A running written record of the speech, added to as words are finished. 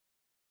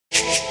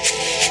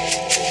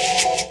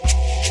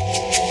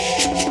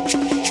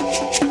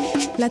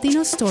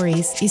Latino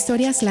Stories,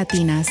 Historias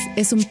Latinas,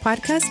 es un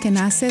podcast que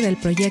nace del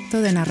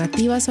proyecto de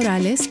narrativas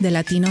orales de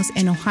latinos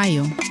en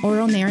Ohio,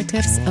 Oral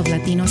Narratives of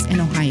Latinos in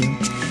Ohio,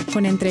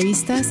 con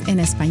entrevistas en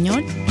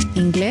español,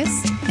 inglés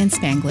y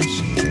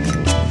Spanglish.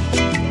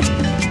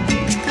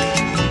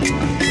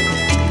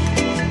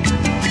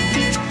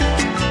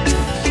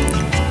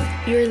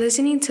 You're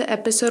listening to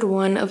episode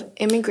 1 of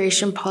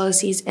Immigration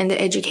Policies and the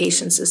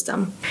Education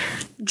System.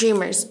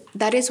 Dreamers,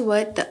 that is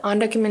what the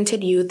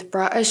undocumented youth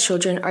brought as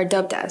children are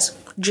dubbed as.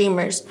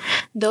 Dreamers,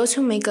 those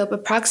who make up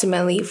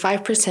approximately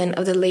 5%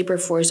 of the labor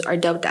force are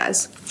dubbed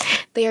as.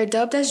 They are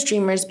dubbed as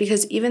dreamers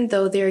because even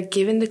though they are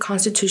given the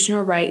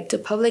constitutional right to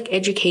public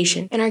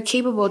education and are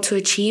capable to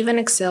achieve and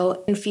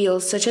excel in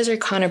fields such as their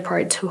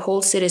counterparts who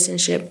hold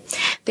citizenship,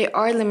 there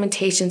are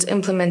limitations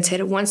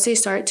implemented once they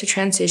start to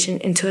transition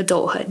into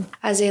adulthood,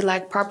 as they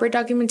lack proper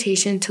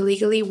documentation to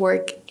legally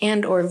work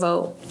and/or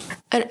vote.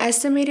 An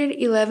estimated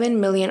 11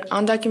 million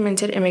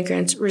undocumented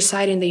immigrants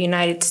reside in the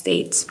United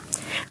States.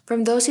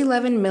 From those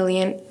 11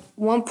 million,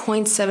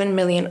 1.7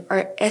 million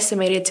are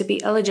estimated to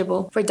be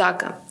eligible for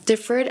Daca,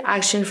 Deferred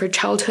Action for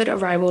Childhood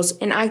Arrivals,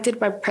 enacted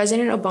by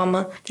President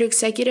Obama through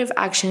executive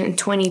action in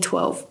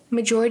 2012.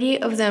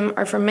 Majority of them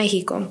are from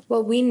Mexico.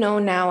 What we know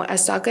now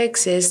as Daca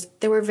exists,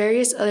 there were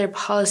various other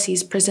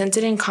policies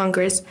presented in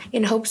Congress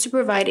in hopes to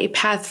provide a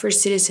path for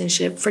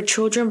citizenship for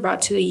children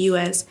brought to the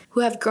U.S.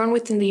 who have grown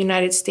within the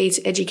United States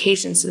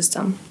education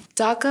system.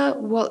 Daca,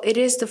 while it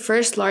is the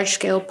first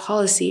large-scale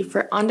policy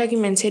for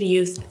undocumented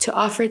youth to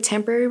offer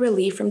temporary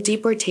relief from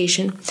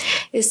deportation,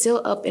 is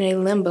still up in a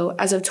limbo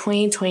as of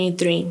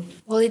 2023.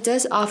 While it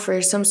does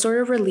offer some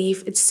sort of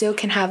relief, it still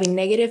can have a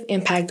negative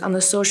impact on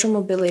the social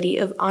mobility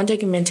of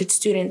undocumented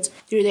students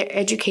through their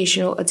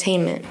educational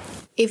attainment.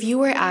 If you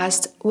were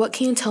asked, what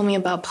can you tell me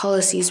about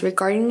policies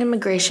regarding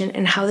immigration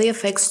and how they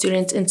affect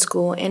students in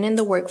school and in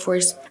the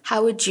workforce,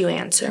 how would you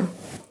answer?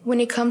 When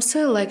it comes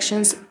to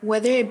elections,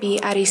 whether it be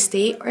at a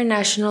state or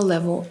national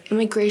level,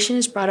 immigration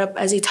is brought up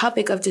as a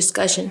topic of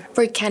discussion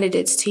for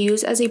candidates to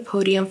use as a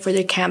podium for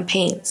their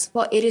campaigns.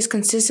 While it is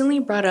consistently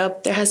brought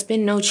up, there has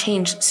been no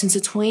change since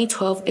the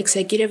 2012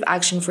 executive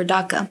action for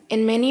Daca,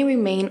 and many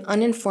remain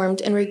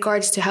uninformed in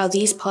regards to how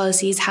these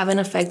policies have an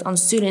effect on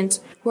students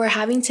who are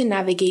having to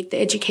navigate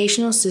the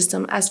educational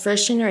system as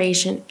first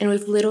generation and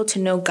with little to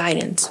no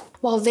guidance.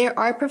 While there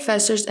are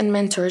professors and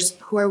mentors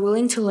who are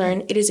willing to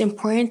learn, it is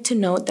important to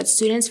note that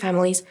students'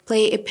 families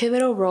play a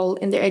pivotal role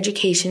in their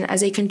education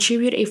as they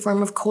contribute a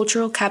form of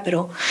cultural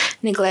capital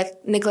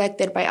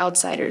neglected by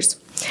outsiders.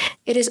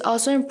 It is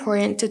also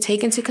important to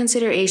take into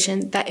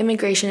consideration that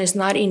immigration is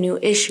not a new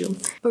issue,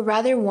 but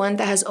rather one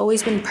that has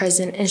always been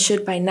present and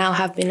should by now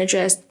have been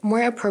addressed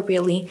more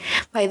appropriately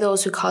by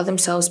those who call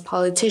themselves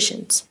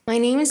politicians. My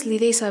name is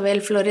Lidia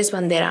Flores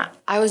Bandera.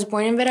 I was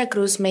born in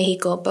Veracruz,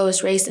 Mexico, but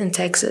was raised in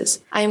Texas.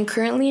 I am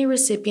currently a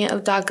recipient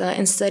of Daca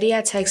and study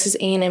at Texas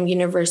A&M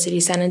University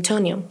San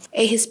Antonio,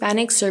 a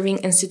Hispanic-serving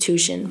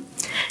institution.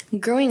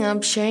 Growing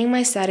up, sharing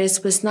my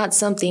status was not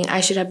something I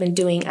should have been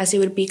doing as it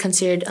would be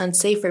considered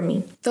unsafe for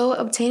me, though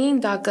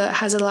obtaining Daca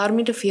has allowed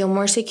me to feel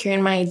more secure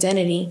in my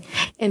identity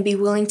and be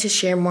willing to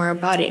share more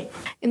about it.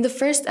 In the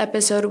first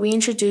episode, we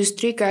introduced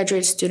 3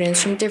 graduate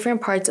students from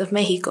different parts of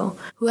Mexico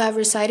who have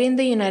resided in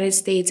the United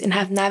States and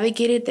have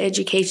navigated the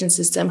education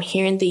system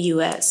here in the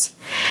U.S.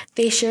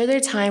 They share their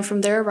time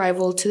from their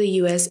arrival to the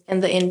U.S.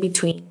 and the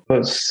in-between. I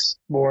was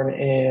born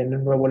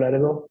in Nuevo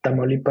Laredo,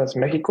 Tamaulipas,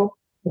 Mexico,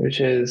 which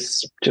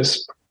is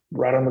just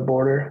right on the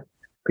border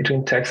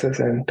between Texas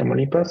and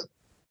Tamaulipas.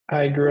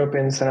 I grew up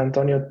in San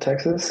Antonio,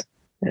 Texas,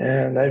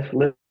 and I've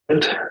lived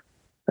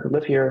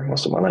here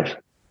most of my life.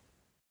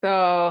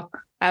 So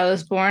I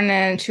was born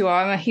in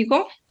Chihuahua,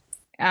 Mexico.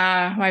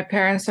 My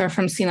parents are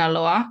from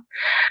Sinaloa.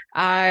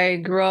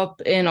 I grew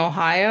up in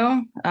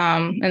Ohio,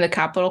 in the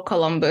capital,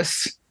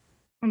 Columbus.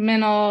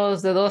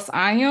 Menos de 2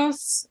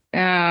 años,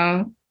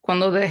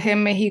 cuando dejé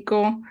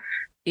México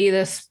y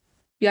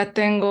ya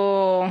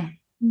tengo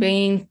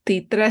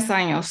 23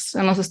 años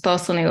en los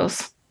Estados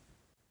Unidos.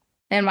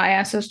 And my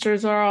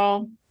ancestors are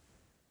all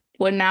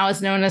what now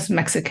is known as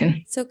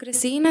Mexican. So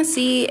crecí y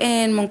nací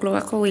en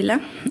Monclova, Coahuila,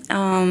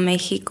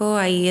 México.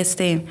 Ahí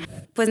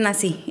pues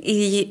nací.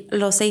 Y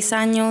los 6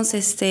 años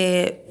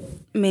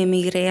me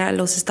emigré a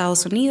los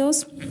Estados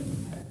Unidos.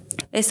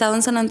 He estado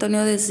en San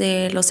Antonio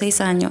desde los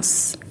 6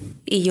 años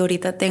y yo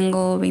ahorita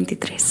tengo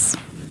 23.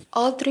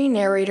 All 3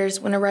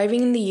 narrators, when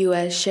arriving in the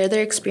U.S., share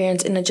their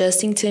experience in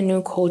adjusting to a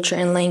new culture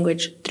and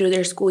language through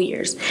their school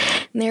years.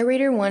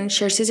 Narrator 1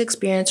 shares his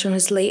experience from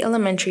his late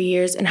elementary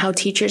years and how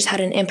teachers had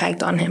an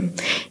impact on him,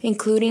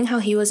 including how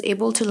he was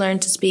able to learn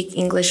to speak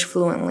English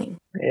fluently.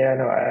 Yeah,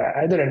 no,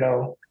 I didn't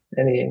know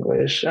any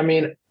English. I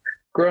mean,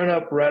 growing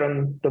up right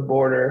on the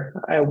border,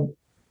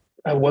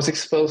 I was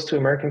exposed to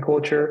American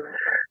culture,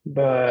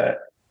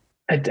 but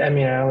I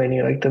only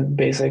knew like the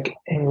basic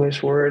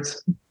English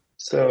words.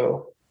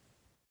 So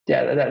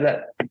yeah,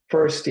 that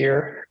first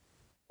year,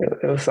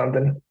 it was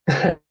something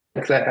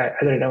because I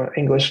didn't know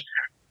English.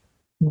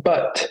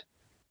 But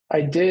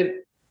I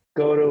did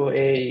go to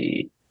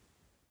a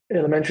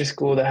elementary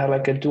school that had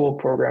like a dual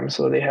program.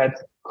 So they had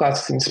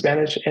classes in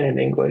Spanish and in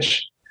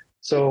English.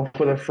 So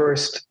for the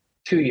first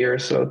 2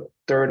 years, so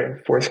third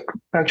and fourth,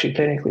 actually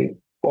technically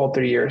all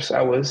 3 years,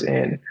 I was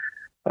in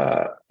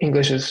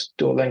English as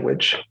dual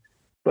language.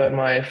 But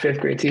my fifth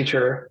grade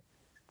teacher,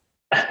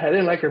 I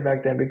didn't like her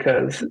back then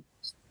because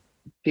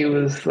she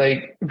was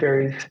like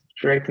very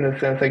strict in the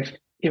sense, like,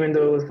 even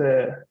though it was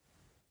a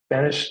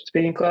Spanish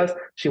speaking class,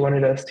 she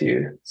wanted us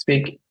to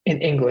speak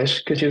in English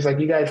because she was like,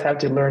 you guys have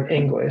to learn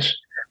English.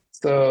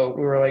 So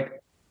we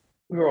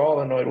were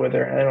all annoyed with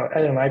her. I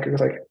didn't like her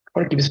because, like, I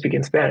want to keep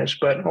speaking Spanish,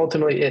 but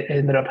ultimately it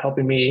ended up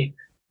helping me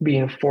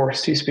being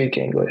forced to speak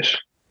English.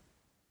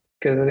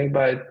 Because I think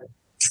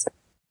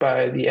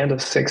by the end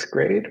of sixth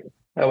grade,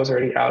 I was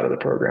already out of the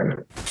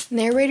program.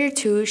 Narrator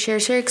 2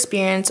 shares her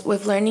experience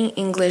with learning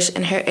English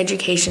and her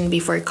education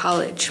before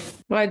college.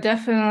 Well, I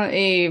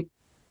definitely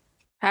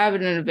have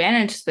an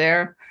advantage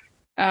there.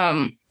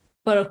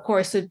 But of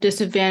course, a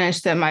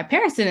disadvantage that my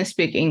parents didn't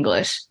speak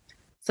English.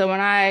 So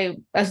when I,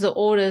 as the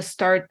oldest,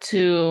 start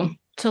to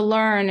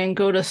learn and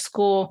go to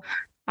school,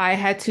 I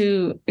had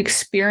to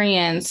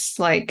experience,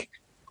 like,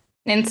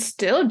 and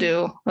still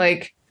do,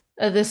 like,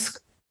 this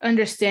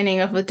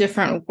understanding of a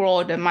different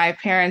world that my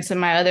parents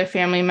and my other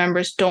family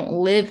members don't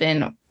live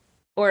in,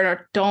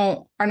 or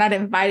are not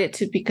invited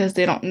to because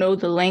they don't know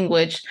the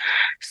language.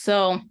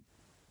 So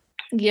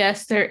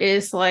yes, there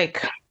is,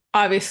 like,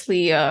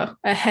 obviously a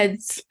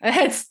head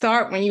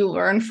start when you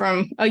learn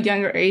from a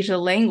younger age a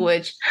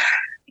language.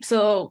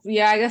 So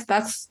yeah, I guess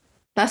that's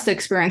the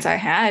experience I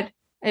had.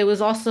 It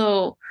was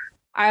also,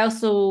 I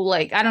also,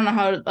 like, I don't know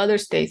how other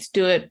states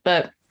do it,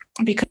 but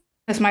because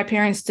my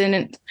parents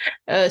didn't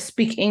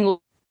speak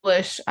English,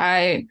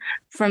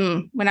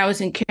 from when I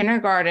was in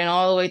kindergarten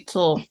all the way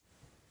till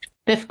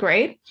fifth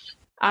grade,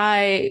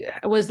 I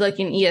was like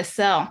in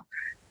ESL.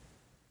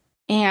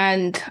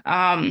 And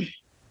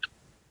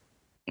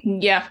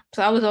yeah,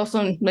 so I was also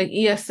in like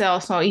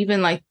ESL. So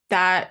even like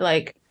that,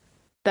 like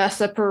that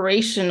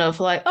separation of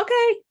like,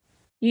 okay,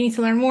 you need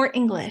to learn more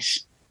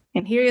English.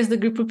 And here is the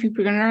group of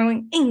people you're going to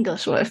learn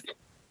English with.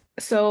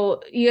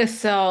 So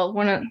ESL,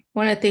 one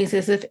of the things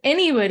is, if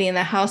anybody in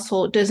the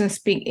household doesn't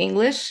speak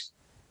English,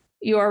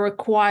 you are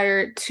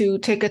required to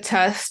take a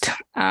test,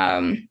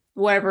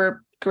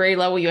 whatever grade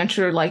level you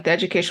enter, like the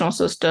educational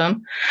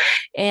system.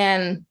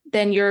 And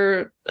then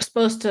you're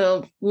supposed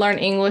to learn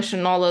English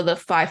in all of the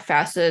 5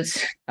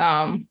 facets,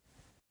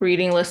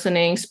 reading,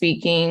 listening,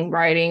 speaking,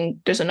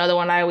 writing. There's another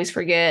one I always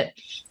forget,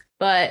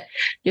 but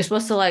you're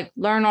supposed to like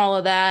learn all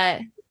of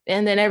that.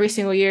 And then every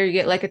single year you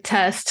get like a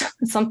test,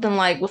 something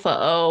like with an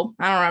O,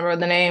 I don't remember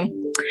the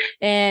name.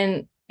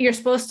 And you're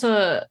supposed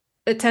to,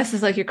 the test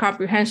is like your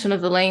comprehension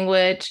of the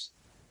language.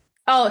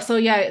 Oh, so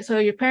yeah, so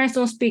your parents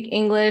don't speak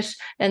English.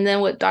 And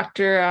then what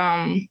Dr.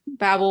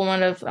 Babel,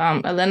 one of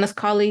Elena's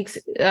colleagues,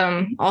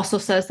 also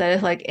says that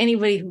it's like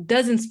anybody who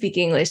doesn't speak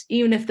English,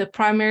 even if the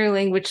primary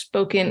language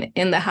spoken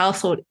in the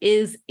household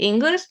is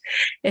English,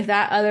 if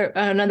that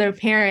another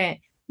parent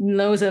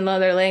knows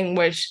another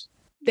language,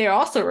 they're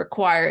also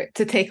required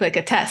to take like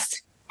a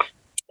test.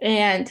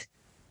 And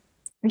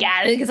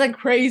yeah, it's like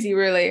crazy,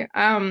 really.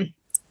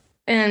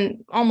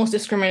 And almost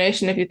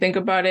discrimination if you think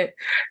about it.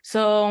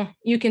 So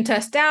you can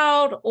test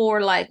out,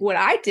 or like what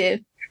I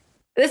did,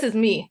 this is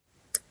me.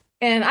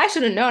 And I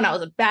should have known I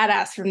was a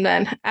badass from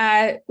then.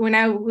 When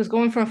I was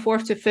going from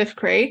 4th to 5th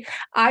grade,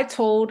 I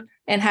told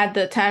and had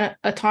the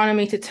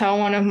autonomy to tell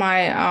one of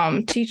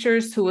my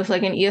teachers, who was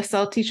like an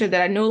ESL teacher,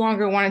 that I no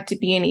longer wanted to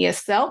be in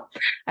ESL.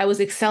 I was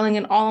excelling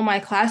in all of my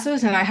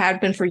classes, and I had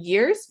been for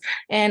years.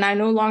 And I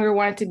no longer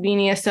wanted to be in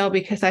ESL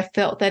because I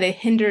felt that it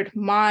hindered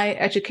my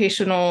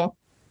educational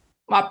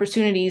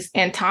opportunities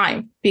and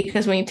time.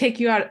 Because when you take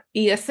you out of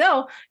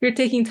ESL, you're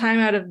taking time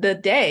out of the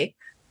day.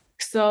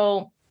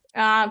 So,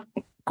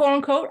 quote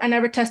unquote, I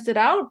never tested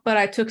out, but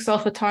I took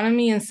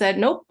self-autonomy and said,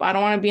 nope, I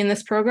don't want to be in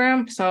this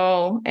program.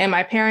 So, and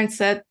my parents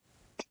said,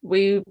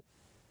 we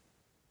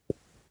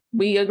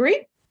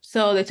agreed.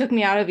 So they took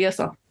me out of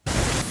ESL.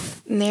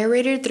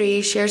 Narrator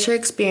 3 shares her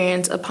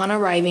experience upon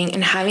arriving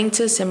and having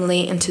to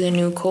assimilate into the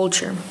new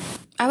culture.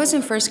 I was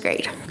in 1st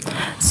grade.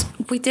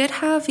 We did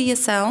have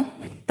ESL,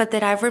 but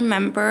that I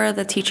remember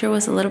the teacher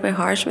was a little bit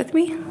harsh with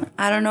me.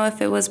 I don't know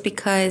if it was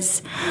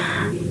because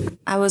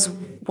I was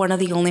one of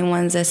the only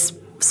ones that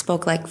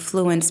spoke like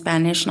fluent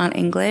Spanish, not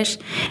English.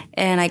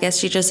 And I guess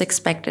she just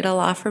expected a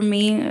lot from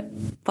me.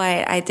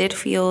 But I did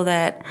feel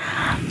that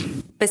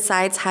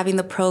besides having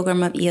the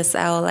program of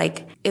ESL,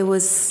 like it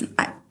was,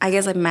 I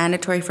guess, like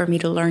mandatory for me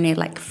to learn it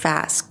like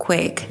fast,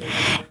 quick.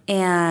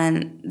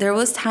 And there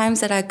was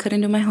times that I couldn't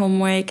do my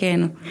homework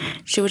and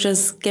she would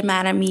just get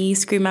mad at me,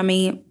 scream at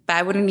me, but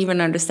I wouldn't even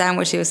understand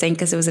what she was saying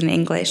because it was in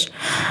English.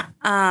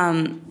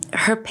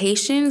 Her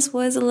patience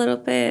was a little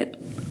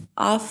bit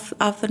off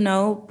a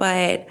note,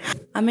 but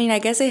I mean, I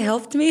guess it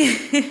helped me.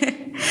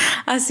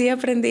 Así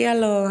aprendí a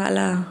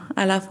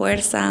la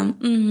fuerza.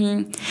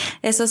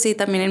 Eso sí,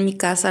 también en mi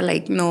casa,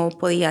 like, no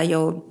podía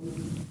yo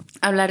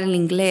hablar el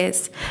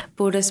inglés,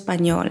 puro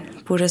español.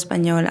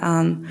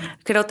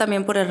 Creo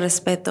también por el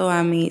respeto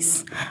a mi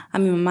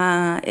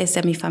mamá,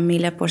 a mi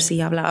familia, por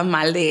si hablaba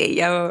mal de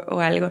ella o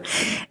algo.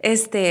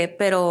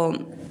 Pero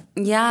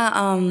ya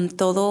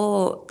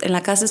todo en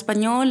la casa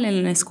español,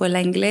 en la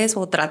escuela inglés,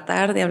 o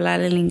tratar de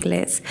hablar el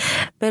inglés.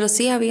 Pero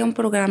sí había un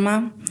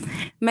programa,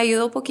 me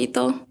ayudó un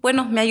poquito.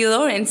 Bueno, me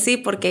ayudó en sí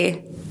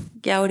porque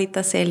ya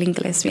ahorita sé el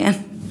inglés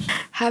bien.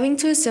 Having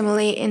to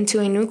assimilate into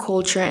a new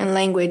culture and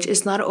language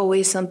is not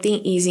always something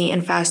easy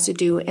and fast to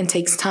do and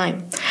takes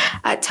time.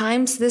 At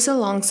times, this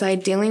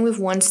alongside dealing with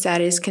one's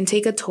status can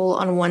take a toll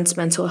on one's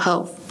mental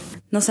health.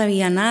 No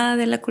sabía nada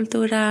de la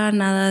cultura,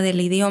 nada del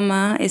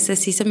idioma.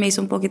 Sí se me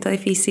hizo un poquito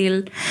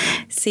difícil.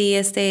 Sí,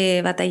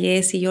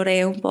 batallé, sí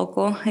lloré un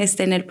poco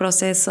en el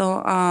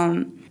proceso.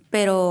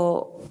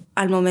 Pero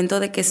al momento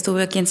de que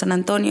estuve aquí en San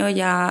Antonio,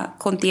 ya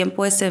con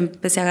tiempo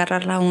empecé a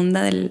agarrar la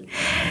onda del...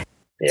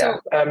 Yeah,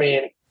 I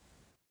mean,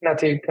 not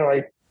to kind of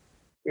like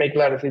make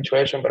light of the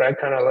situation, but I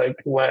kind of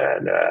like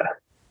when,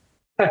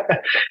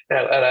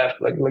 and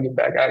like looking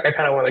back, I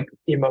kind of went like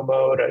emo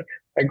mode.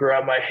 I grew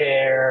out my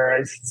hair.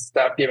 I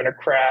stopped giving a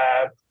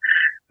crap.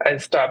 I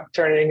stopped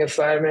turning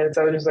assignments.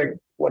 I was just like,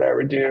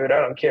 whatever, dude. I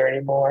don't care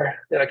anymore.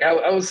 Like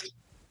I was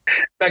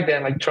back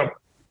then, like Trump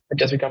had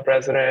just become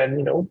president.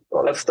 You know,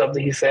 all that stuff that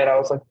he said. I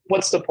was like,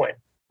 what's the point?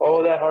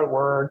 All that hard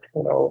work.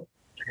 You know,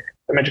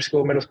 elementary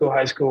school, middle school,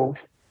 high school.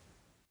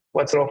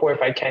 What's it all for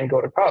if I can't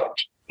go to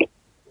college?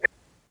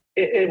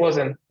 It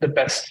wasn't the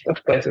best of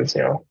places,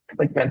 you know,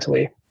 like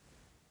mentally,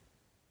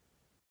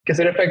 because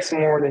it affects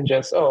more than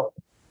just, oh,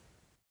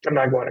 I'm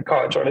not going to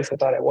college, or at least I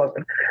thought it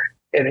wasn't.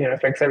 It, you know,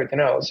 affects everything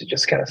else. You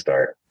just kind of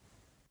start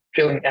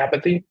feeling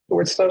apathy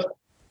towards stuff,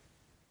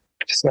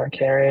 just not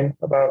caring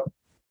about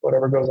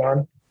whatever goes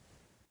on.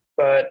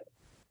 But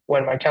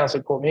when my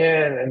counselor pulled me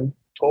in and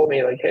told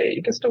me like, hey,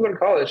 you can still go to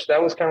college,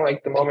 that was kind of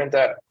like the moment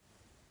that,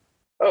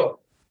 oh,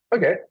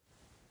 okay,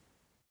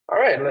 all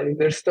right, like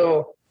there's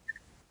still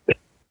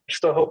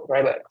hope,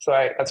 right? Like, so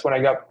that's when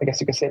I got, I guess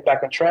you could say,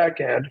 back on track,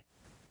 and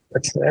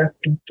that's there.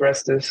 The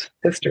rest is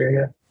history.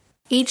 Yeah.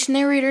 Each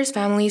narrator's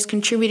families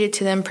contributed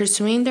to them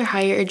pursuing their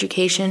higher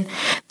education,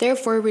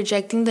 therefore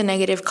rejecting the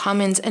negative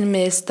comments and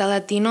myths that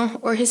Latino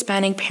or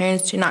Hispanic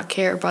parents do not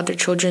care about their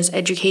children's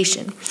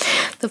education.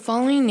 The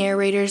following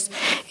narrators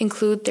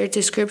include their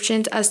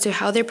descriptions as to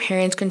how their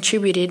parents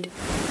contributed.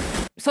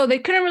 So they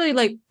couldn't really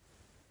like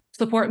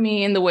support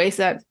me in the ways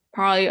that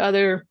probably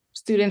other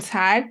students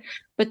had,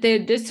 but they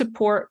did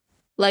support,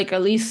 like,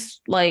 at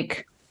least,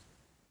 like,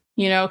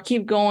 you know,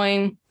 keep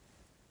going,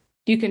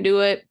 you can do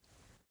it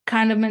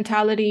kind of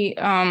mentality,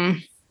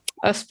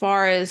 as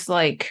far as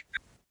like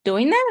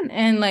doing that.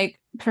 And like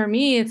for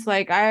me, it's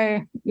like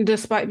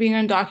despite being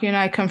undocumented,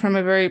 I come from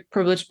a very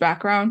privileged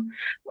background.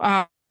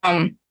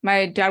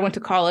 My dad went to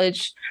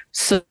college,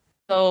 so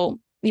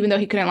even though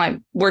he couldn't like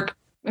work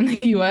in the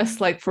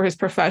US like for his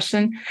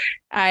profession,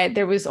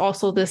 there was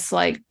also this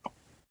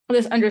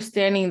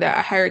understanding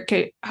that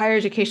higher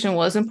education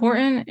was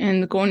important,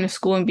 and going to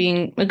school and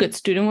being a good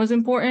student was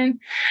important.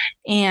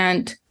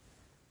 And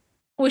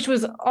which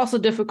was also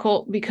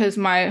difficult because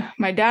my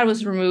dad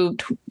was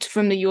removed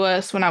from the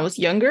US when I was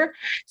younger.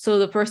 So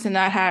the person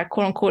that had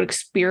quote unquote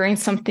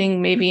experienced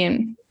something maybe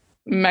in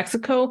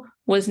Mexico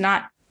was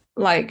not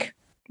like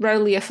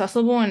readily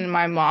accessible. And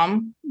my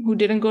mom, who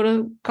didn't go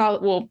to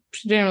college, well,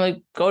 she didn't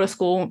really go to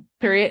school,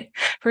 period,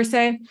 per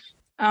se,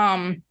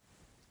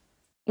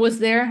 was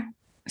there.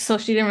 So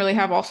she didn't really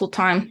have also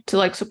time to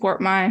like support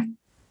my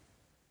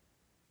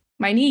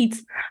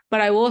needs.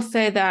 But I will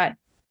say that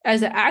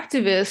as an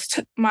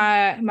activist,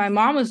 my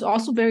mom was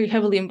also very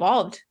heavily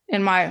involved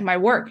in my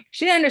work.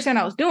 She didn't understand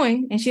what I was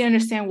doing, and she didn't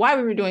understand why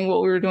we were doing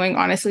what we were doing,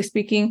 honestly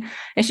speaking.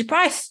 And she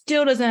probably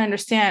still doesn't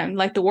understand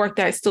like the work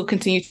that I still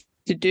continue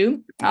to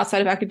do outside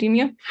of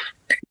academia.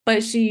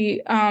 But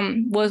she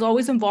was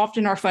always involved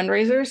in our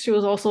fundraisers. She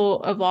was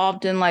also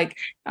involved in like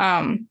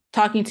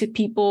talking to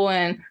people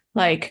and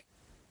like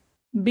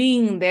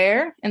being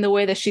there in the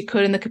way that she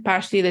could, in the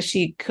capacity that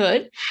she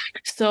could.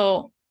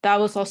 So that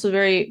was also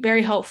very,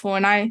 very helpful.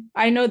 And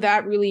I know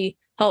that really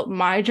helped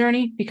my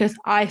journey because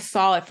I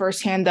saw it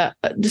firsthand that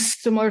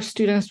similar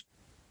students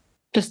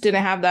just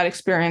didn't have that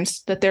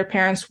experience, that their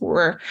parents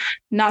were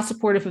not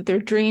supportive of their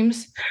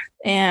dreams,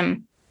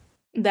 and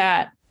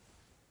like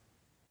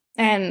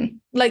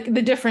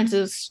the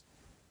differences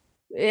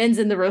ends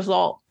in the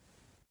result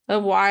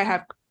of why I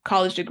have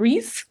college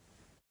degrees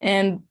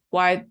and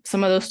why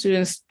some of those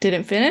students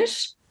didn't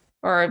finish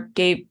or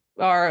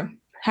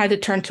had to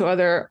turn to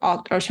other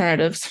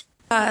alternatives.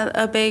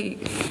 A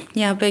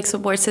big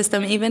support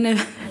system. Even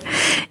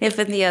if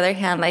on the other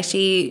hand, like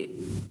she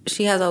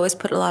has always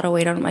put a lot of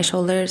weight on my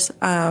shoulders.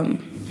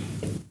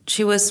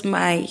 She was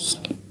my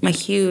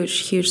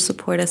huge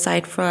support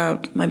aside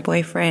from my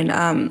boyfriend.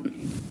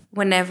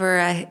 Whenever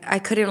I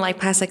couldn't like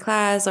pass a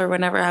class, or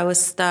whenever I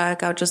was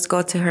stuck, I'll just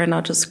go to her and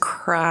I'll just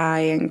cry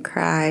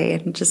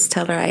and just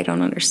tell her I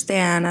don't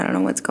understand. I don't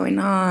know what's going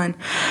on.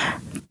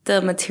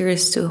 The material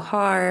is too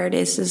hard.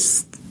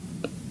 It's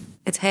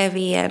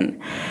heavy. And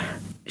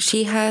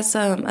she has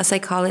a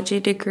psychology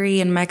degree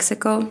in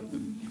Mexico,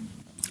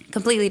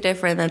 completely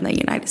different than the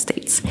United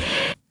States.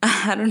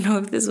 I don't know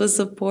if this was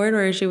support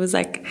or she was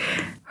like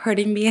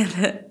hurting me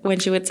when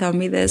she would tell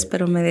me this,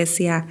 pero me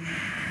decía,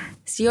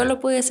 si yo lo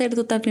puedo hacer,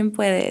 tú también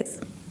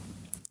puedes.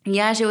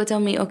 Yeah, she would tell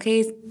me,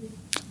 okay,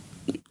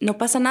 no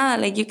pasa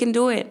nada, like you can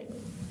do it.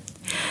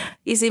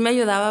 Y sí me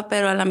ayudaba,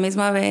 pero a la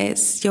misma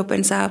vez yo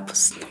pensaba,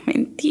 pues no me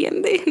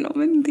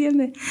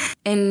entiende.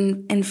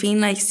 En fin,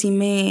 like sí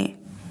me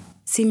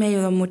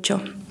ayudó mucho.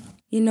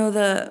 You know,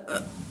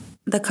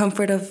 the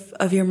comfort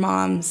of your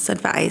mom's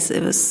advice,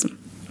 it was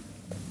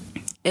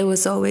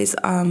always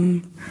a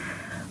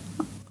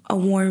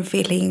warm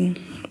feeling,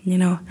 you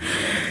know.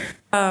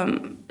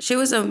 She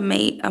was a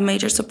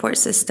major support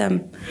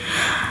system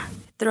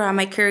throughout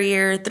my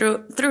career,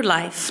 through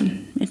life,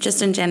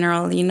 just in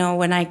general. You know,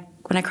 when I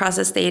crossed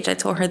the stage, I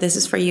told her, this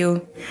is for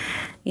you.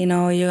 You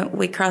know,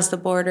 we crossed the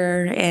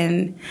border,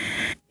 and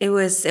it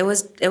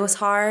was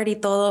hard y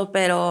todo,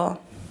 pero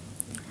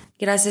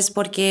gracias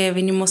porque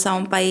vinimos a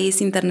un país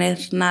sin tener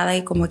nada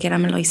y como quiera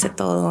me lo hice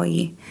todo.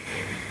 Y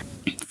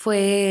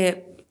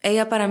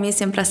ella para mí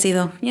siempre ha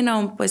sido, you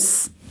know,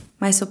 pues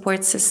my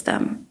support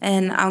system.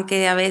 And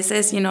aunque a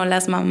veces, you know,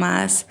 las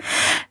mamás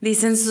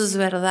dicen sus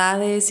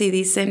verdades y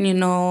dicen, you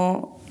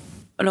know,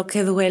 lo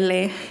que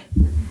duele,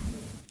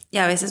 y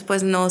a veces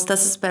pues no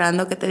estás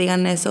esperando que te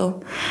digan eso.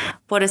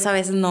 Por eso a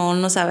veces no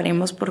nos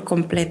abrimos por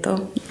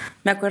completo.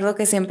 Me acuerdo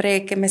que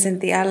siempre que me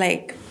sentía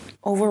like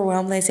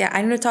overwhelmed, le decía,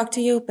 I need to talk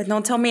to you, but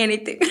don't tell me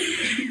anything.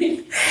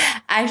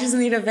 I just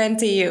need to vent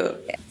to you.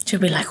 She'll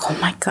be like, oh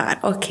my God,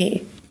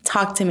 okay,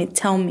 talk to me,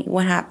 tell me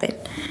what happened.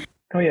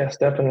 Oh yes,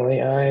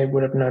 definitely. I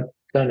would have not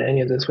done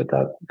any of this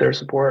without their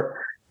support.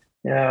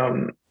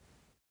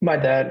 My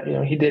dad, you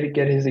know, he did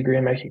get his degree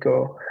in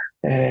Mexico,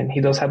 and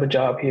he does have a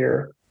job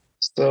here.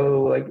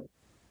 So like,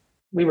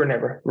 we were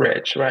never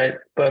rich, right?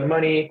 But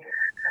money,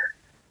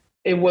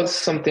 it was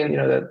something, you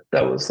know,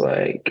 that was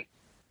like,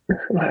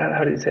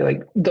 how do you say,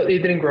 like,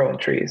 it didn't grow on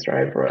trees,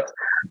 right? For us,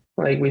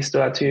 like, we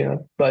still had to, you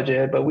know,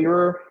 budget, but we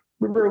were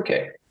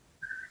okay.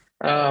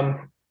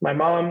 My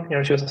mom, you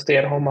know, she was a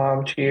stay-at-home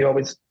mom. She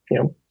always, you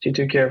know, she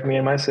took care of me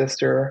and my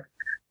sister,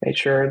 made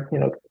sure, you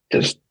know,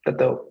 just that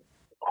the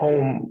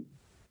home,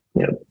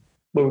 you know,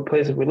 the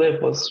place that we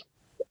lived was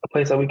a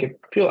place that we could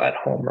feel at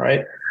home,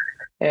 right?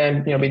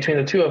 And, you know, between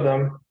the two of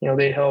them, you know,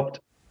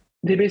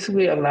 they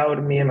basically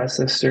allowed me and my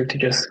sister to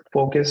just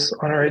focus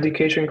on our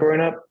education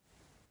growing up.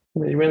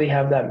 We didn't really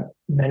have that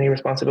many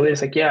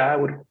responsibilities. Like, yeah, I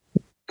would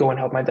go and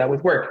help my dad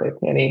with work, like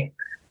any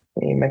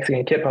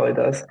Mexican kid probably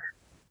does.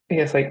 I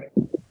guess, like,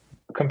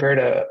 compared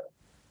to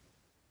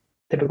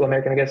typical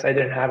American, I guess I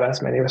didn't have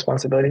as many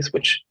responsibilities,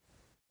 which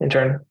in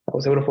turn, I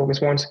was able to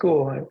focus more on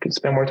school. I could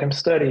spend more time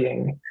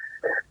studying.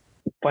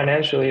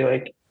 Financially,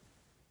 like,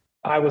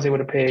 I was able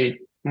to pay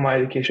my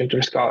education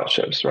through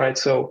scholarships, right?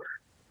 So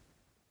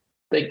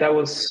like that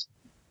was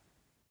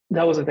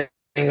the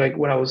thing, like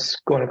when I was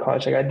going to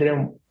college, like I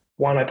didn't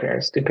want my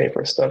parents to pay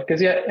for stuff because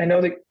yeah, I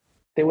know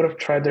they would have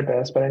tried their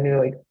best, but I knew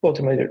like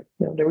ultimately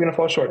they were going to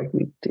fall short. Like,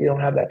 they don't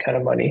have that kind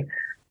of money,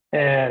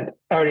 and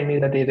I already knew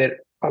that they did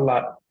a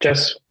lot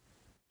just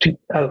to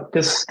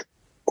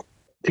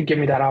give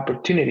me that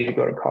opportunity to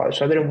go to college.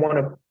 So I didn't want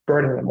to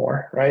burden them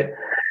more, right?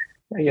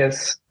 I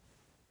guess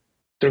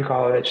through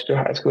college, through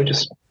high school,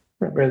 just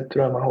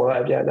throughout my whole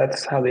life, yeah,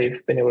 that's how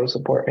they've been able to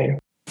support me.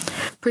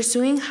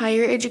 Pursuing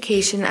higher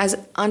education as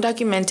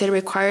undocumented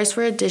requires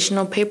for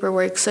additional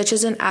paperwork such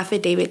as an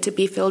affidavit to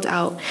be filled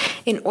out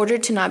in order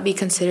to not be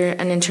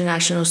considered an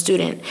international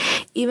student,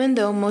 even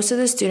though most of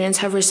the students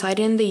have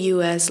resided in the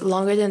U.S.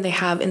 longer than they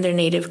have in their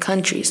native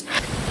countries.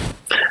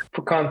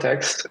 For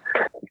context,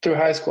 through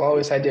high school, I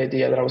always had the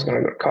idea that I was going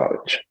to go to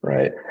college,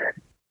 right?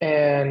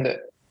 And,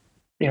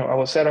 you know, I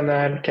was set on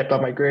that, kept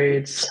up my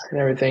grades and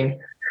everything.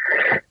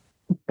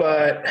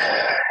 But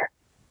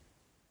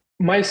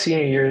my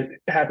senior year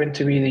happened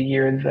to be the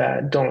year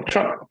that Donald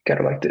Trump got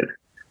elected.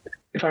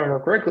 If I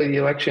remember correctly, the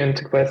election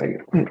took place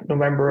like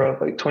November of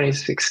like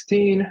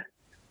 2016,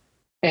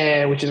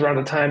 and which is around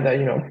the time that,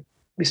 you know,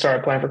 we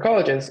started applying for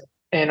colleges.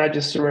 And I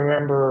just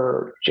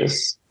remember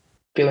just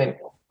feeling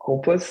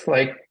hopeless,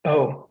 like,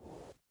 oh,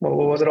 well,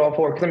 what was it all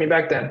for? Because I mean,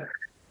 back then,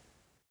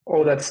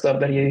 all that stuff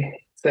that he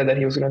said that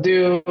he was going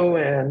to do,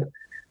 and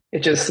it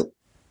just,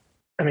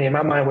 I mean,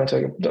 my mind went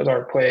to a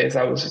dark place.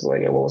 I was just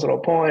like, what was the whole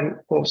point?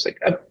 What was like,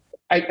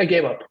 I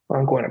gave up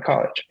on going to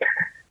college.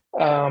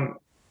 And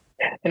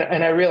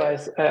I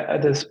realized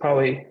this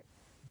probably,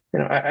 you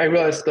know, I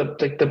realized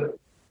the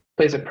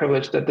place of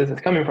privilege that this is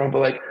coming from, but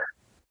like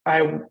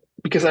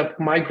because of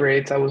my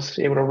grades, I was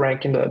able to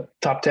rank in the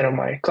top 10 of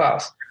my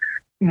class.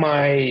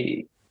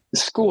 My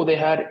school, they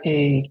had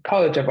a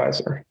college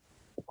advisor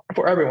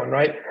for everyone,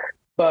 right?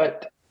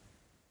 But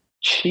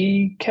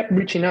she kept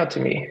reaching out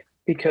to me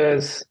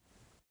because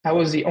I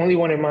was the only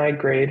one in my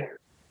grade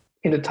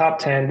in the top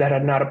 10 that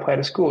had not applied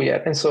to school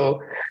yet. And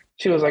so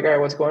she was like, all right,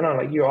 what's going on?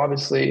 Like,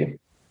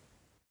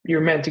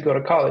 you're meant to go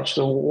to college,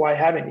 so why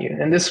haven't you?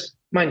 And this,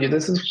 mind you,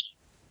 this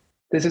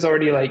is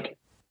already like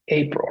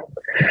April.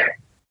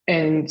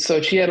 And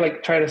so she had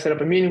like tried to set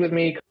up a meeting with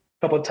me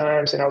a couple of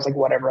times, and I was like,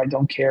 whatever, I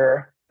don't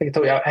care. Like I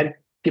told you, I had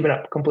given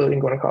up completely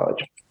and going to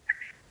college.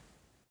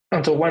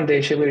 Until one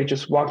day, she literally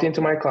just walked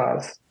into my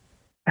class,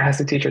 asked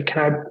the teacher, "Can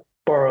I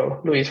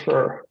borrow Luis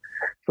for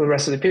the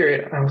rest of the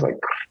period?" And I was like,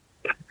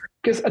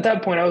 because at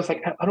that point, I was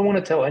like, I don't want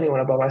to tell anyone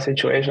about my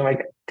situation.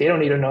 Like, they don't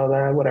need to know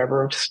that,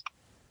 whatever, just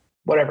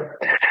whatever.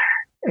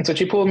 And so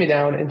she pulled me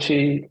down and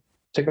she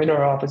took me to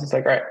her office. It's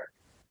like, all right,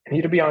 I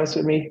need to be honest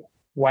with me.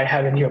 Why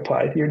haven't you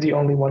applied? You're the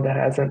only one that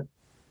hasn't.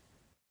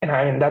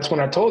 And that's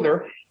when I told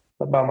her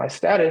about my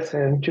status.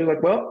 And she was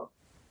like, well,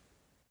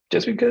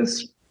 just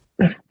because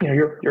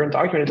you're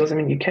undocumented doesn't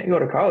mean you can't go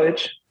to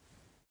college.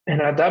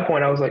 And at that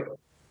point, I was like,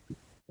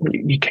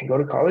 you can go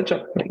to college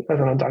as an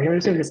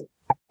undocumented student? Because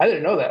I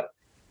didn't know that.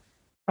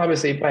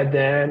 Obviously, by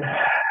then,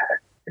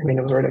 I mean,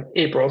 it was already like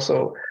April,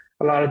 so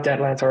a lot of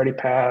deadlines already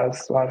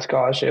passed, a lot of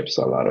scholarships,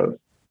 a lot of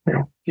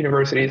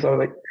universities. So I was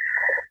like,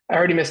 I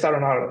already missed out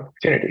on a lot of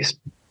opportunities.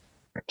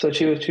 So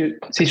she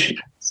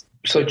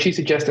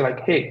suggested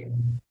like, hey,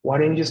 why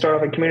don't you just start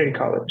off at community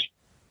college?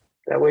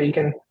 That way you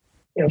can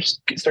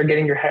start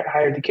getting your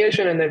higher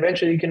education, and then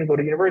eventually you can go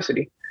to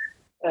university.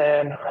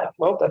 And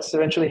well, that's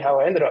eventually how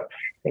I ended up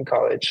in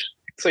college.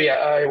 So yeah,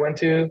 I went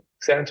to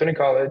San Antonio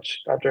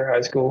College after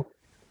high school,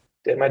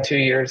 did my 2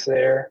 years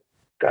there,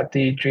 got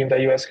the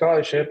Dream.US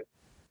scholarship.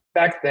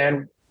 Back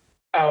then,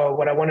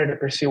 what I wanted to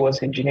pursue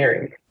was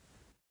engineering.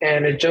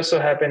 And it just so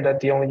happened that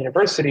the only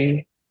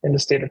university in the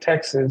state of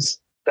Texas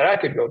that I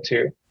could go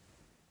to,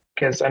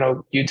 because I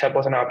know UTEP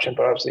was an option,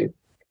 but obviously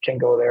can't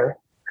go there.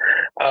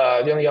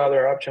 The only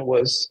other option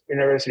was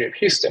University of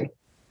Houston.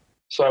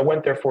 So I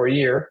went there for a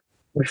year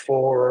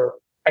before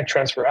I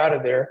transferred out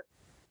of there,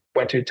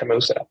 went to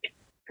Tamusa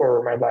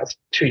for my last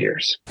 2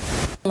 years.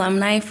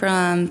 Alumni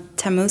from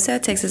Tamusa,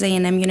 Texas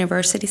A&M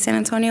University, San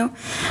Antonio.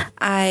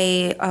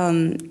 I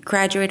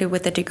graduated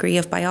with a degree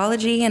of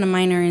biology and a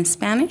minor in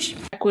Spanish.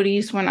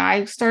 Equities. When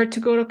I started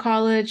to go to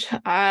college,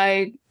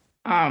 I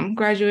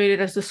graduated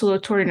as the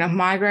salutatorian of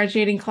my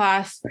graduating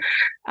class.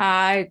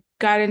 I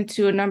got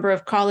into a number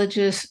of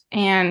colleges,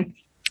 and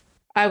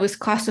I was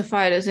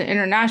classified as an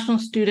international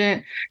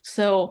student.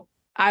 So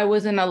I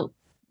wasn't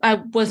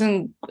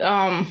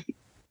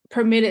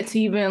permitted to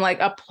even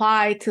like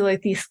apply to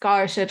like these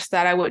scholarships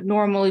that I would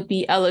normally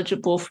be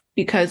eligible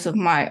because of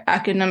my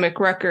academic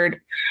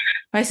record.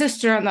 My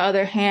sister, on the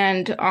other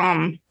hand,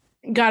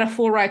 got a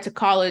full ride to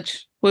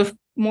college with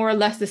more or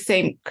less the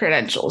same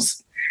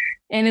credentials.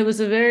 And it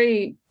was a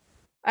very,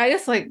 I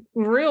guess, like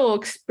real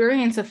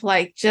experience of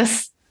like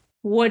just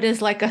what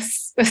does like a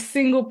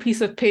single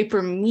piece of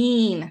paper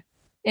mean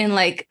in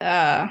like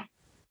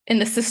in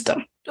the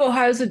system.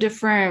 Ohio's a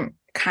different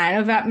kind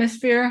of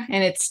atmosphere,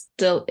 and it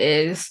still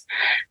is.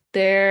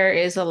 There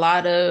is a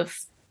lot of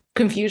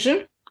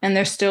confusion, and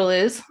there still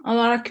is a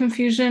lot of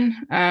confusion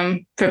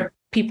for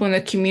people in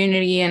the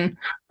community and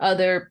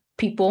other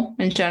people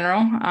in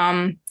general.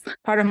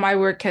 Part of my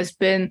work has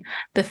been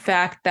the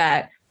fact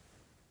that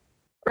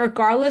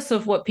regardless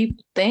of what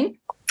people think,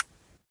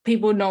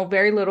 people know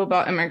very little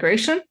about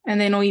immigration,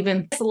 and they know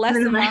even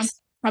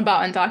less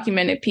about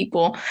undocumented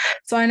people.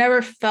 So I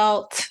never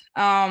felt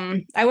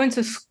I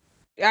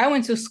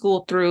went to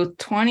school through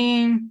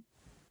 2000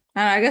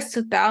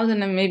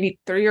 and maybe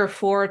 3 or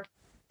 4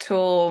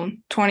 till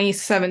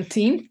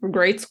 2017 for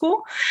grade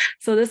school.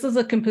 So this is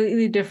a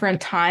completely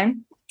different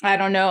time. I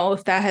don't know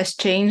if that has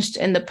changed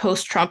in the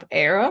post-Trump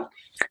era,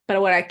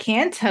 but what I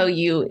can tell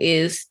you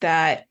is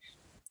that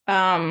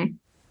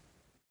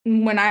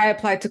when I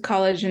applied to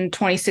college in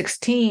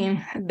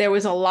 2016, there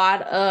was a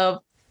lot of,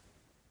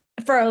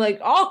 for like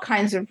all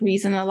kinds of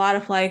reasons, a lot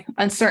of like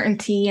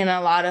uncertainty and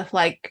a lot of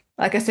like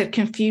I said,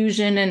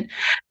 confusion, and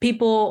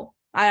people,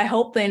 I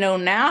hope they know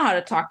now how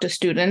to talk to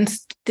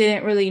students,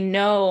 didn't really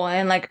know.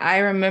 And like, I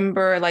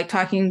remember like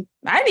I didn't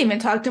even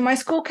talk to my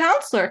school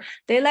counselor.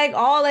 They like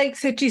all like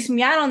se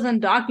chismearon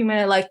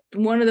undocumented, like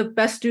one of the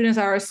best students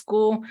at our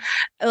school.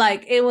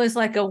 Like it was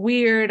like a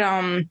weird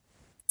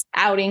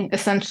outing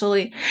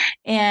essentially.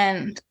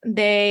 And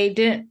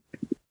they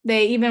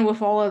even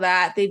with all of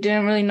that, they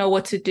didn't really know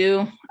what to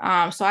do.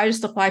 So I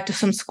just applied to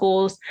some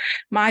schools.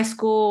 My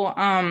school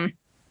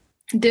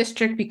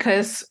district,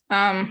 because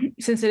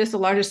since it is the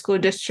largest school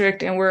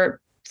district and we're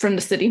from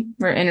the city,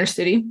 we're inner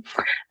city,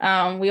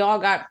 we all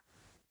got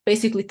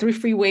basically 3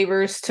 free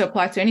waivers to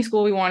apply to any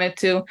school we wanted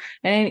to.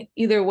 And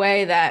either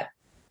way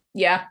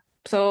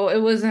so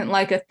it wasn't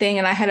like a thing.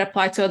 And I had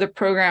applied to other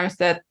programs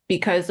that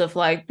because of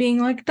like being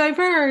like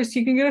diverse,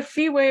 you can get a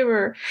fee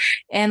waiver.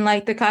 And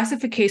like the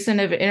classification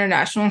of an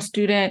international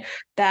student,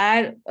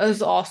 that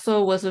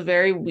was a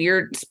very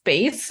weird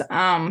space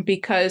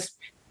because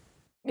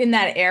in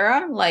that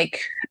era,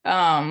 like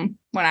when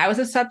I was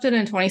accepted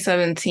in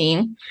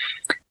 2017,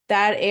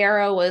 that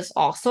era was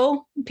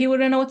also people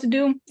didn't know what to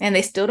do, and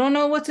they still don't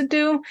know what to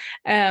do.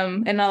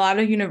 And a lot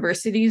of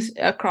universities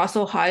across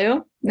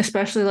Ohio,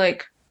 especially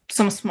like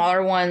some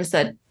smaller ones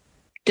that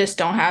just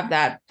don't have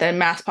that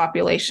mass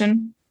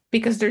population,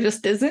 because there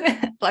just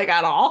isn't like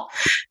at all,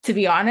 to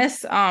be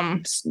honest,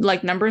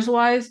 like numbers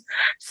wise.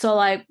 So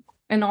like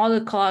in all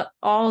the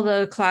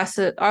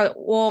classes,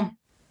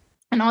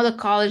 in all the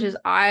colleges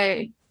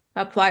I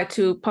applied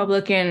to,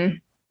 public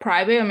and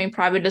private. I mean,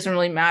 private doesn't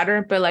really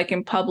matter, but like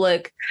in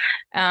public,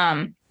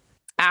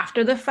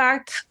 after the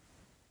fact,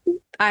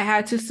 I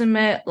had to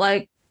submit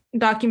like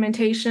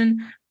documentation.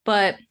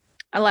 But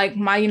like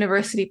my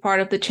university, part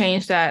of the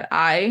change that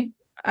I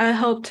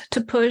hoped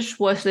to push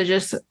was to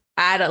just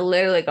add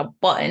literally like a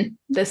button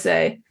to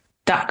say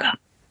DACA.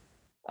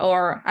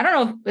 Or I don't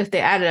know if they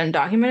added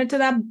undocumented to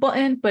that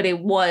button, but it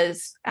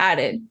was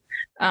added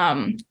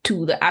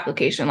to the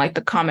application, like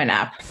the Common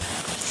App.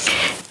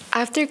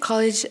 After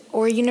college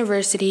or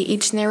university,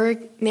 each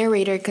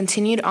narrator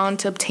continued on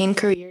to obtain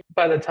careers.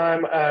 By the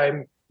time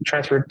I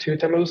transferred to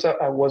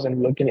Tamusa, I wasn't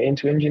looking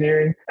into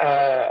engineering.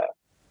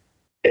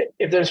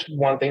 If there's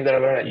one thing that I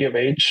learned at U of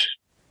H,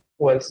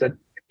 was that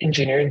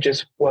engineering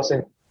just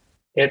wasn't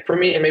it for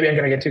me. And maybe I'm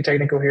going to get too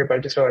technical here, but I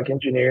just felt like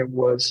engineering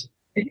was,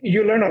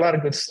 you learn a lot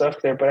of good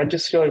stuff there, but I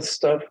just feel like it's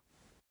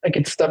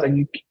stuff that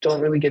you don't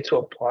really get to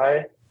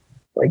apply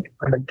like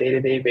on a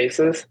day-to-day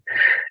basis.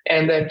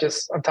 And then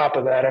just on top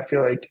of that, I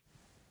feel like,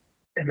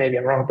 and maybe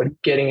I'm wrong,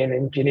 but getting an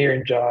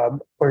engineering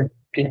job or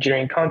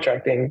engineering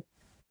contracting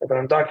like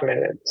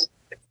undocumented, it's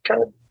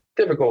kind of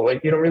difficult.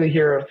 Like you don't really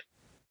hear of,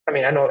 I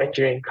mean, I know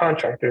engineering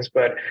contractors,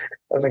 but I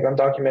was like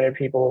undocumented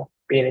people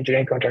being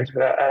engineering contractors.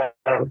 But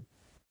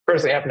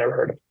personally, I've never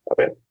heard of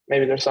it.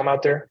 Maybe there's some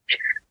out there.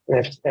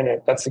 And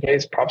if that's the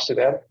case, props to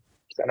them,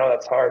 because I know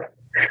that's hard.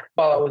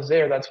 While I was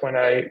there, that's when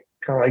I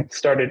kind of like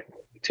started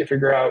to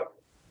figure out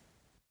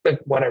like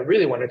what I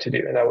really wanted to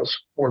do, and that was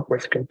work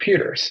with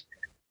computers,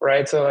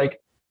 right? So like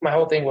my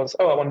whole thing was,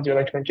 I want to do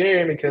electrical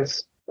engineering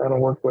because I want to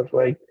work with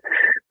like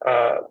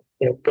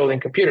building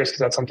computers, because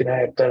that's something I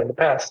had done in the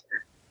past.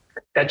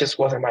 That just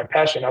wasn't my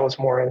passion. I was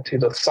more into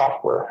the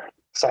software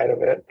side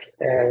of it.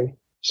 And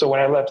so when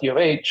I left U of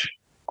H,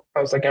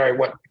 I was like, all right,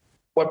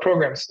 what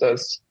programs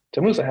does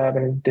Tamusa have?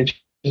 And did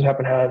you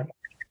happen to have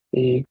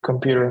the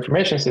computer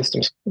information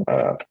systems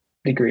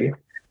degree,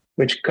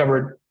 which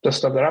covered the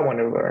stuff that I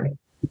wanted to learn.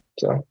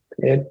 So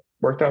it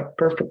worked out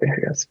perfectly, I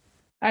guess.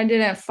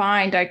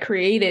 I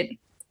created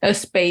a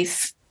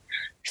space.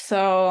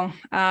 So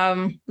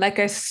like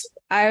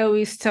I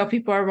always tell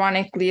people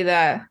ironically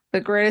that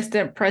the greatest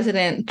that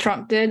President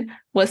Trump did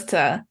was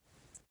to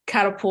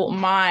catapult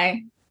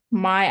my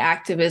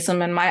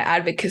activism and my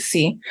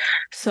advocacy.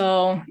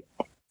 So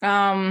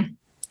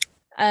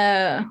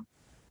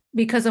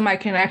because of my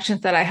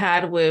connections that I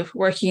had with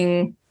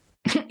working,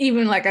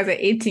 even like as an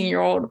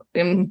 18-year-old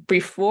and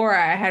before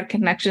I had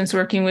connections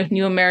working with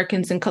New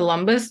Americans in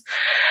Columbus,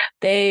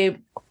 they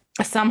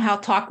somehow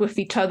talked with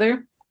each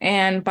other.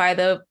 And by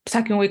the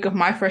second week of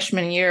my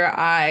freshman year,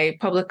 I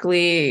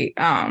publicly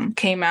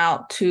came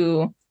out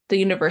to the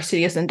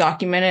university as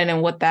undocumented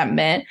and what that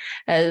meant,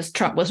 as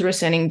Trump was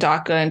rescinding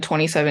DACA in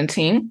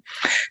 2017.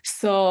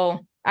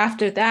 So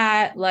after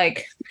that,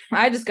 like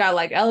I just got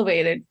like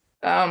elevated.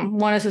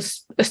 One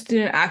is a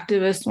student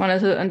activist, one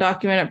is an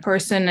undocumented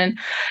person.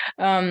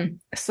 And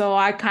so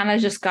I kind of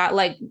just got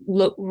like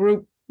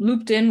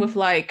looped in with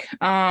like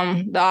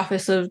the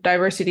Office of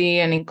Diversity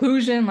and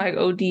Inclusion, like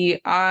ODI,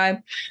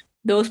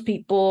 those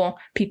people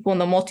in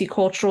the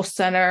Multicultural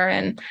Center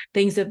and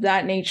things of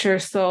that nature.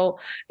 So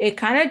it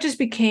kind of just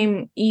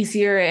became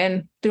easier.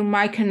 And through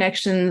my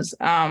connections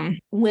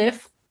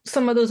with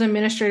some of those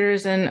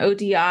administrators and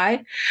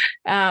ODI,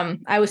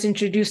 I was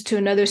introduced to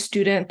another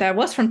student that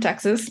was from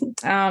Texas,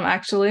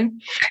 actually,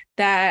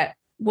 that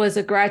was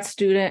a grad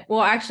student.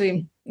 Well,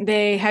 actually,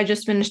 they had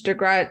just finished their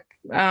grad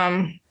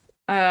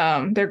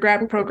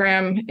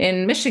program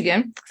in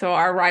Michigan, so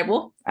our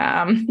rival.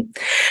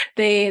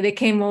 They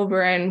came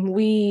over,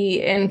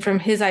 and from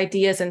his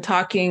ideas and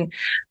talking,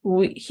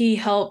 he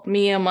helped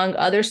me among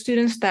other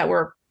students that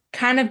were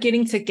kind of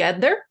getting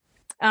together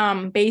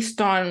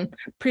based on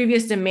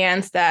previous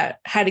demands that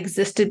had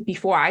existed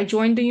before I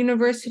joined the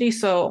university.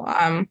 So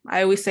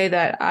I always say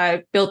that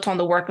I built on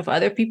the work of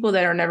other people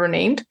that are never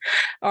named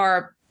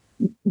or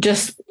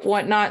just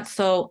whatnot.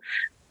 So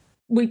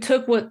we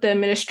took what the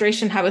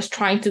administration was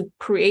trying to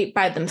create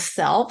by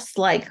themselves,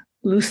 like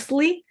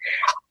loosely,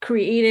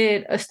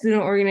 created a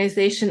student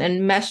organization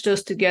and meshed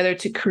those together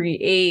to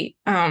create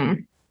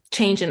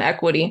change and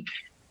equity.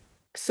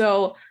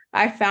 So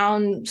I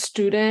found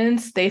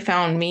students, they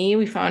found me,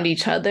 we found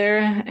each other,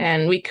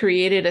 and we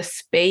created a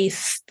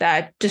space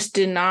that just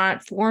did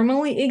not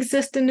formally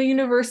exist in the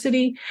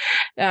university.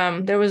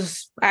 There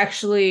was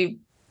actually,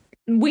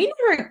 we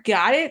never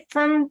got it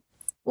from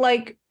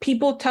like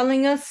people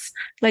telling us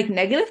like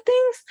negative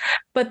things,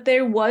 but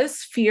there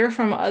was fear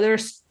from other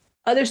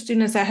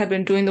students that had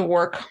been doing the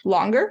work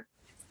longer.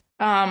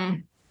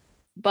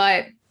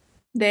 But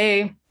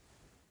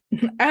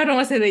I don't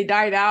want to say they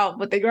died out,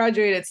 but they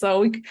graduated,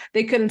 so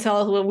they couldn't tell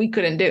us what we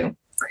couldn't do.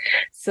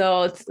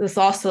 So it's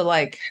also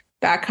like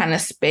that kind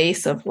of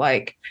space of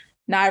like,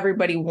 not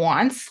everybody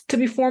wants to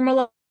be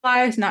formalized,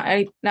 not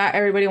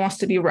everybody wants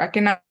to be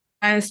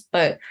recognized,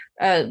 but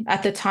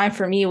at the time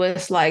for me, it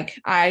was like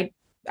I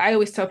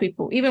always tell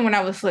people, even when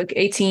I was like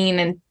 18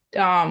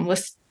 and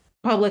was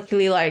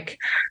publicly like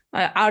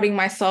outing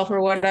myself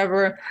or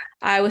whatever,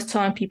 I was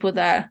telling people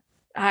that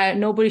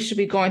nobody should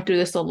be going through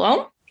this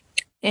alone.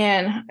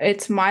 And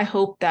it's my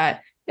hope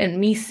that in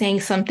me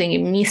saying something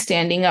and me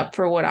standing up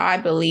for what I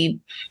believe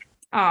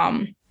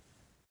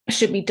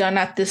should be done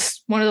at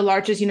this one of the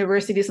largest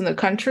universities in the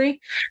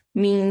country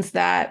means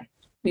that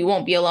we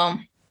won't be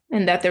alone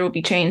and that there will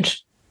be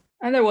change.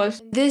 And there was.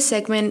 In this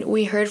segment,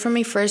 we heard from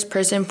a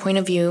first-person point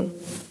of view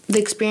the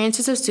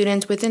experiences of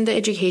students within the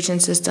education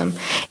system,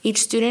 each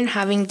student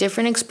having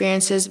different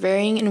experiences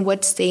varying in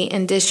what state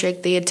and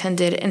district they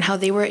attended and how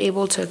they were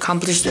able to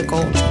accomplish their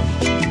goal.